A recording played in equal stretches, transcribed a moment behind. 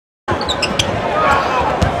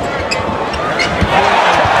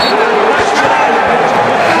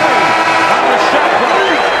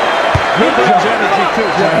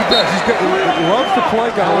He does. He loves to play,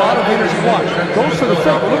 got a lot of energy. Watch. Goes for the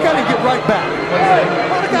fake. Look at him get right back. A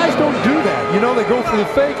lot of guys don't do that. You know, they go for the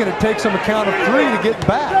fake, and it takes them a count of 3 to get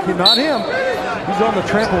back. Not him. He's on the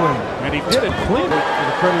trampoline. And he did it clean for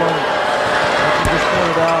the credit line. Like you just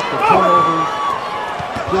pointed out, the turnovers.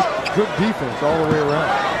 Just good defense all the way around.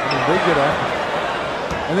 I mean, they get after it.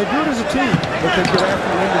 And they do it as a team, but they get after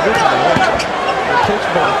it individually. It takes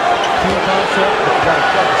both. Team concept, but you got to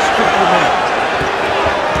try to stick with it.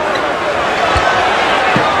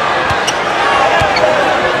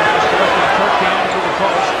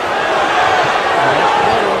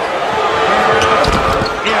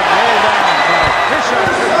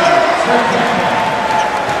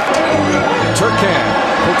 Türkcan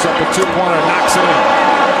puts up a 2-pointer, knocks it in.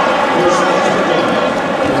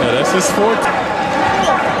 Yeah, that's his fourth.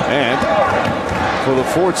 And for the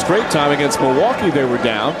fourth straight time against Milwaukee, they were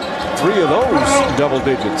down. 3 of those double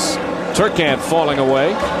digits. Türkcan falling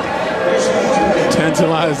away.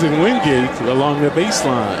 Tantalizing Wingate along the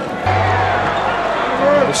baseline.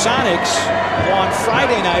 The Sonics won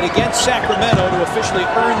Friday night against Sacramento to officially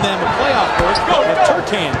earn them a playoff berth. And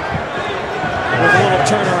Türkcan with a little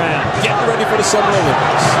turnaround, getting ready for the Summer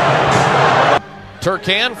Olympics.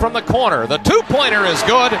 Türkcan from the corner. The 2-pointer is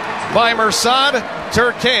good by Mirsad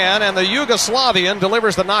Türkcan, and the Yugoslavian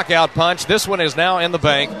delivers the knockout punch. This one is now in the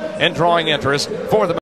bank and drawing interest for the